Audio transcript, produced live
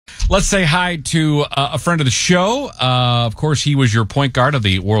Let's say hi to a friend of the show. Of course, he was your point guard of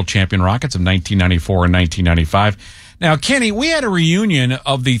the world champion Rockets of 1994 and 1995. Now, Kenny, we had a reunion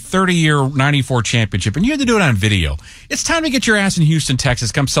of the 30-year 94 championship, and you had to do it on video. It's time to get your ass in Houston,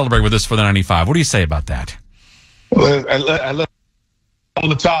 Texas. Come celebrate with us for the 95. What do you say about that? Well, I love all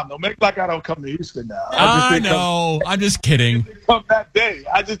the time. Don't make like I don't come to Houston now. I know. I'm just kidding.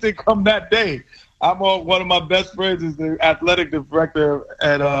 I just didn't come that day. One of my best friends is the athletic director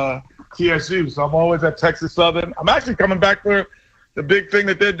at TSU, so I'm always at Texas Southern. I'm actually coming back for the big thing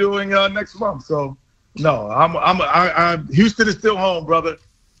that they're doing next month. So, no, I'm Houston is still home, brother.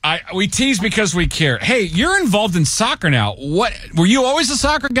 We tease because we care. Hey, you're involved in soccer now. What were you always a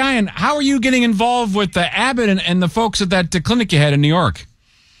soccer guy, and how are you getting involved with the Abbott and the folks at that clinic you had in New York?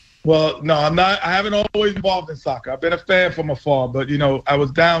 Well, no, I'm not. I haven't always involved in soccer. I've been a fan from afar, but I was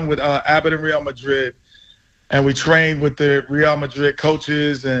down with Abbott and Real Madrid, and we trained with the Real Madrid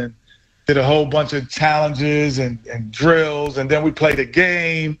coaches and did a whole bunch of challenges and drills, and then we played a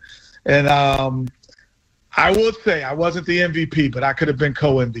game. And I will say I wasn't the MVP, but I could have been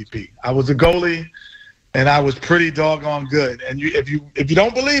co-MVP. I was a goalie, and I was pretty doggone good. And if you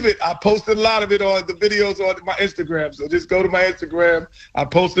don't believe it, I posted a lot of it on the videos on my Instagram. So just go to my Instagram. I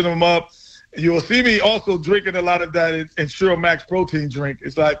posted them up. You will see me also drinking a lot of that Ensure Max protein drink.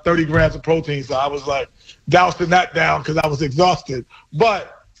 It's like 30 grams of protein. So I was like dousing that down because I was exhausted.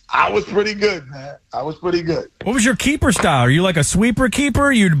 But I was pretty good, man. I was pretty good. What was your keeper style? Are you like a sweeper keeper?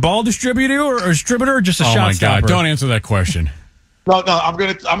 Are you a ball distributor or just a shot stopper? Oh my God! Don't answer that question. No. I'm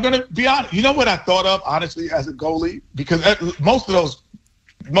gonna be honest. You know what I thought of honestly as a goalie, because most of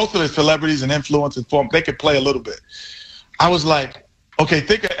the celebrities and influencers they could play a little bit. I was like, okay,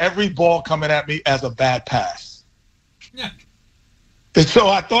 think of every ball coming at me as a bad pass. Yeah. And so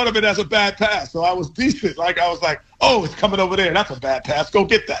I thought of it as a bad pass. So I was decent. Like I was like, oh, it's coming over there. That's a bad pass. Go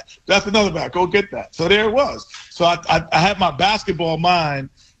get that. That's another bad. Go get that. So there it was. So I had my basketball mind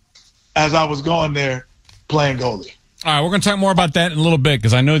as I was going there playing goalie. All right, we're going to talk more about that in a little bit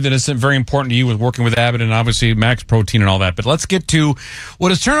because I know that it's very important to you with working with Abbott and obviously Max Protein and all that. But let's get to what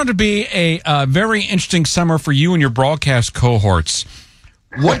has turned out to be a very interesting summer for you and your broadcast cohorts.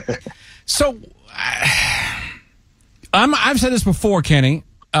 So I've said this before, Kenny.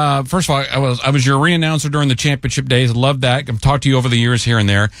 First of all, I was your arena announcer during the championship days. Love that. I've talked to you over the years here and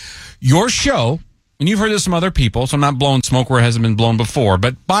there. Your show, and you've heard this from other people, so I'm not blowing smoke where it hasn't been blown before.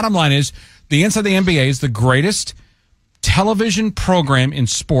 But bottom line is, the Inside the NBA is the greatest television program in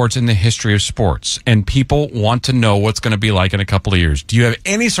sports in the history of sports, and people want to know what's going to be like in a couple of years. Do you have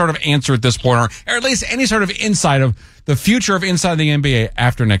any sort of answer at this point, or at least any sort of insight of the future of Inside the NBA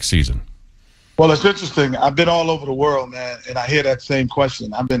after next season? Well, it's interesting. I've been all over the world, man, and I hear that same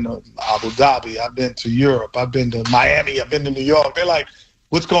question. I've been to Abu Dhabi. I've been to Europe. I've been to Miami. I've been to New York. They're like,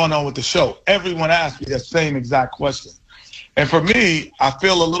 what's going on with the show? Everyone asks me that same exact question. And for me, I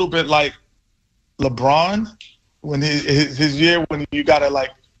feel a little bit like LeBron when his year when you got to, like,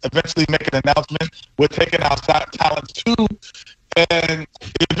 eventually make an announcement. We're taking our talent too. And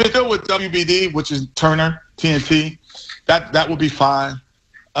if it's still with WBD, which is Turner, TNT, that would be fine.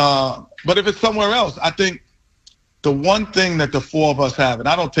 But if it's somewhere else, I think the one thing that the four of us have, and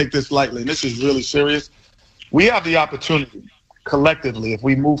I don't take this lightly, and this is really serious, we have the opportunity collectively, if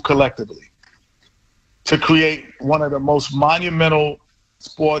we move collectively, to create one of the most monumental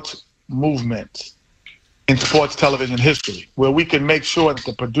sports movements in sports television history, where we can make sure that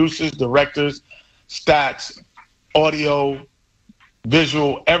the producers, directors, stats, audio,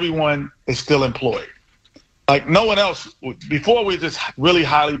 visual, everyone is still employed. Like no one else, before we just really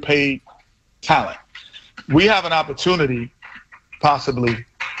highly paid talent. We have an opportunity, possibly,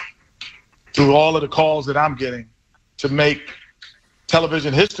 through all of the calls that I'm getting, to make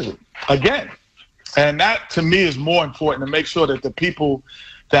television history again. And that, to me, is more important, to make sure that the people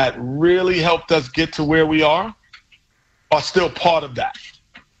that really helped us get to where we are still part of that.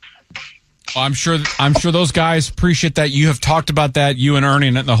 I'm sure those guys appreciate that. You have talked about that, you and Ernie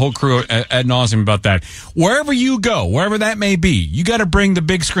and the whole crew ad nauseum about that. Wherever you go, wherever that may be, you got to bring the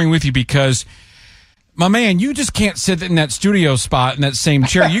big screen with you because, my man, you just can't sit in that studio spot in that same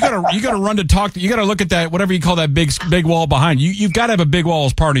chair. You got to run to talk. You got to look at that, whatever you call that big wall behind you. You've got to have a big wall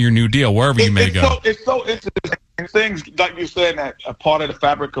as part of your new deal, wherever you may go. It's so interesting. Things like you said that are part of the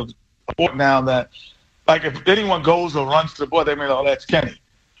fabric of sport now. That, like, if anyone goes or runs to the board, they may know, oh, that's Kenny.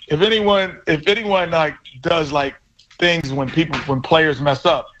 If anyone like does like things when players mess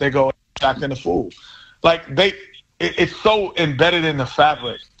up, they go acting a fool. Like it's so embedded in the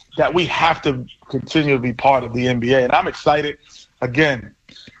fabric that we have to continue to be part of the NBA. And I'm excited. Again,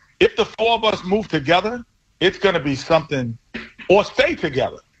 if the four of us move together, it's going to be something, or stay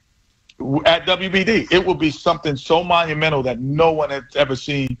together. at WBD. It will be something so monumental that no one has ever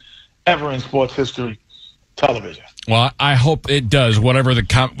seen ever in sports history television. Well, I hope it does, whatever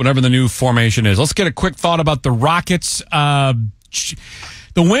the new formation is. Let's get a quick thought about the Rockets.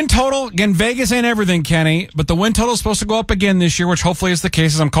 The win total, again, Vegas ain't everything, Kenny, but the win total is supposed to go up again this year, which hopefully is the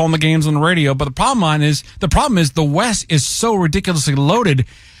case as I'm calling the games on the radio. But the problem is the West is so ridiculously loaded.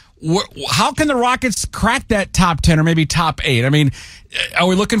 How can the Rockets crack that top 10 or maybe top 8? I mean, are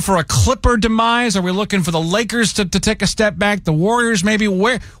we looking for a Clipper demise? Are we looking for the Lakers to take a step back? The Warriors maybe?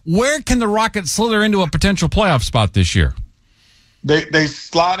 Where can the Rockets slither into a potential playoff spot this year? They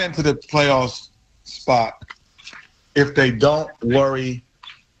slide into the playoff spot if they don't worry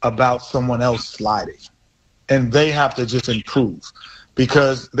about someone else sliding. And they have to just improve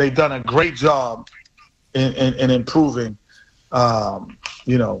because they've done a great job in improving,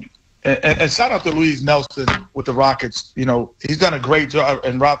 you know. And shout out to Louise Nelson with the Rockets. You know, he's done a great job,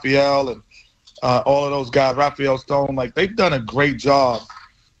 and Raphael and all of those guys, Raphael Stone, like they've done a great job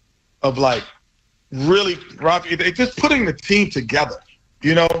of like really, they just putting the team together,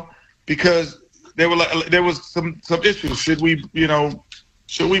 you know, because there was some issues. Should we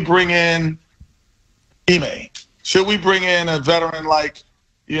bring in Ime? Should we bring in a veteran like,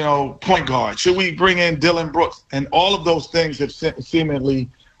 you know, point guard? Should we bring in Dylan Brooks? And all of those things have seemingly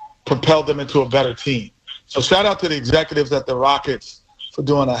propelled them into a better team. So shout out to the executives at the Rockets for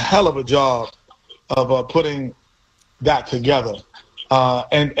doing a hell of a job of putting that together.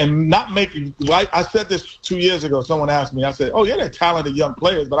 And not making, I said this 2 years ago, someone asked me, I said, oh yeah, they're talented young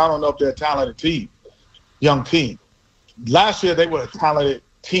players, but I don't know if they're a talented young team. Last year, they were a talented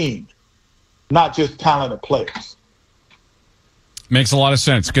team, not just talented players. Makes a lot of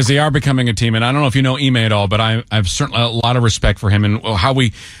sense because they are becoming a team. And I don't know if you know Ime at all, but I've certainly a lot of respect for him and how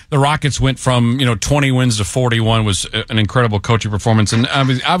the Rockets went from, 20 wins to 41 was an incredible coaching performance. And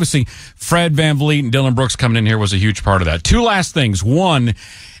obviously Fred VanVleet and Dylan Brooks coming in here was a huge part of that. Two last things. One,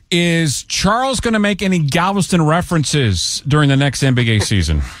 is Charles going to make any Galveston references during the next NBA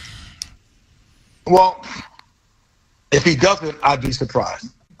season? Well, if he doesn't, I'd be surprised.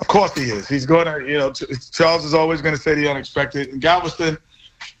 Of course he is. He's going to, Charles is always going to say the unexpected. In Galveston,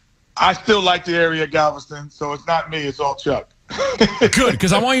 I still like the area of Galveston, so it's not me, it's all Chuck. Good,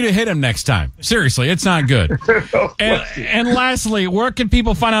 because I want you to hit him next time. Seriously, it's not good. And lastly, where can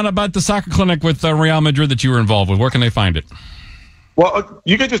people find out about the soccer clinic with Real Madrid that you were involved with? Where can they find it? Well,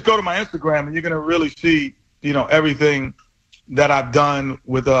 you can just go to my Instagram, and you're going to really see, everything that I've done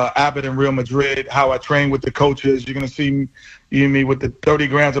with Abbott and Real Madrid, how I train with the coaches. You're going to see me with the 30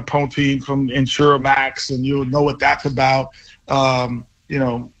 grams of protein from Ensure Max, and you'll know what that's about.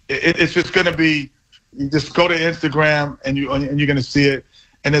 It's just going to be, you just go to Instagram and you're going to see it.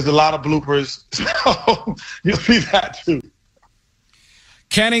 And there's a lot of bloopers, so you'll see that too.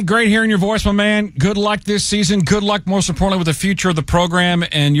 Kenny, great hearing your voice, my man. Good luck this season. Good luck, most importantly, with the future of the program.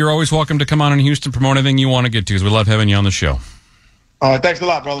 And you're always welcome to come on in Houston, promote anything you want to get to, because we love having you on the show. All right, thanks a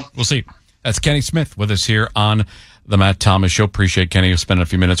lot, brother. We'll see. That's Kenny Smith with us here on the Matt Thomas Show. Appreciate Kenny spending a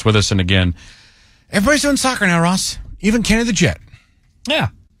few minutes with us. And again, everybody's doing soccer now, Ross. Even Kenny the Jet. Yeah.